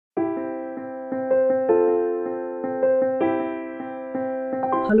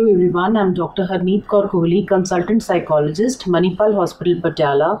Hello everyone, I'm Dr. Harneet Kaur Kohli, consultant psychologist, Manipal Hospital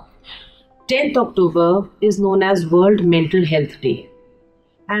Patiala. 10th October is known as World Mental Health Day.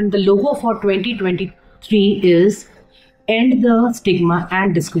 And the logo for 2023 is End the Stigma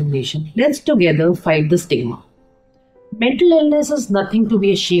and Discrimination. Let's together fight the stigma. Mental illness is nothing to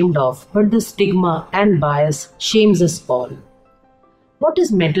be ashamed of, but the stigma and bias shames us all. What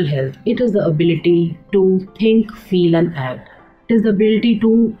is mental health? It is the ability to think, feel, and act. It is the ability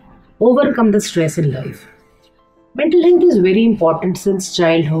to overcome the stress in life. Mental health is very important since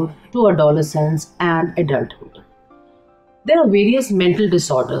childhood to adolescence and adulthood. There are various mental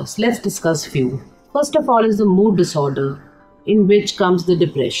disorders. Let's discuss few. First of all is the mood disorder, in which comes the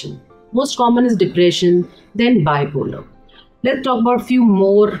depression. Most common is depression, then bipolar. Let's talk about few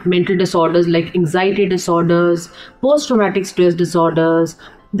more mental disorders like anxiety disorders, post-traumatic stress disorders.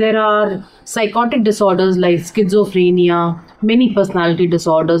 There are psychotic disorders like schizophrenia, many personality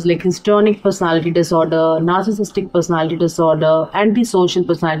disorders like histrionic personality disorder, narcissistic personality disorder, antisocial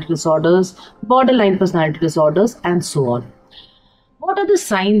personality disorders, borderline personality disorders, and so on. What are the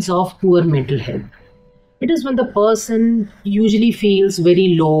signs of poor mental health? It is when the person usually feels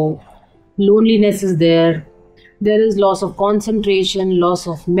very low, loneliness is there is loss of concentration, loss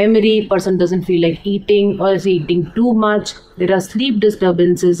of memory, person doesn't feel like eating or is eating too much, there are sleep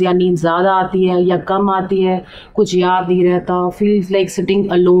disturbances, या नींद ज़्यादा आती है या कम आती है, कुछ याद नहीं रहता, feels like sitting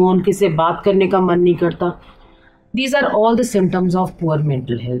alone, किसी से बात करने का मन नहीं करता. These are all the symptoms of poor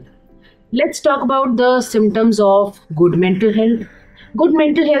mental health. Let's talk about the symptoms of good mental health. Good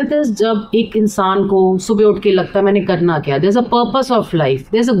mental health is जब एक इंसान को सुबह उठ के लगता है मैंने करना क्या. There's a purpose of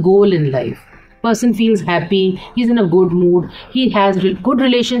life. There's a goal in life. Person feels happy. He's in a good mood. He has good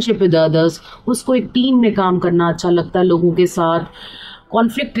relationship with others. उसको एक टीम में काम करना अच्छा लगता है लोगों के साथ.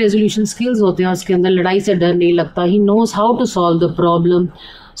 Conflict resolution skills होते हैं उसके अंदर. लड़ाई से डर नहीं लगता. He knows how to solve the problem.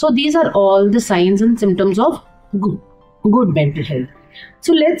 So these are all the signs and symptoms of good mental health.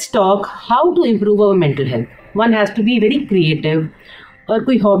 So let's talk how to improve our mental health. One has to be very creative. और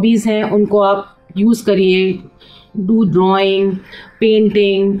कोई hobbies हैं उनको आप use करिए. Do drawing,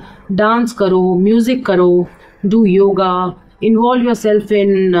 painting, dance करो, music करो, do yoga, involve yourself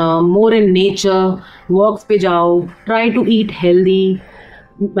in more in nature, walks पे जाओ, try to eat healthy,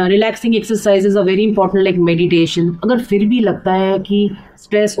 relaxing exercises are very important like meditation. अगर फिर भी लगता है कि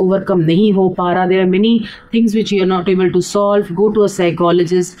stress overcome नहीं हो पा रहा, there are many things which you are not able to solve, go to a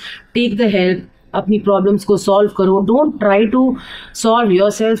psychologist, take the help. अपनी प्रॉब्लम्स को सॉल्व करो. Don't try to solve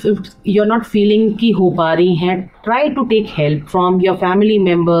your self if you are not feeling कि हो पा रही हैं. Try to take help from your family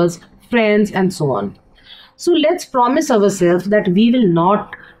members, friends and so on. So let's promise ourselves that we will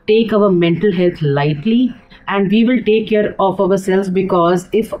not take our mental health lightly and we will take care of ourselves, because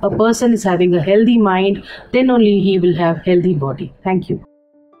if a person is having a healthy mind, then only he will have healthy body. Thank you.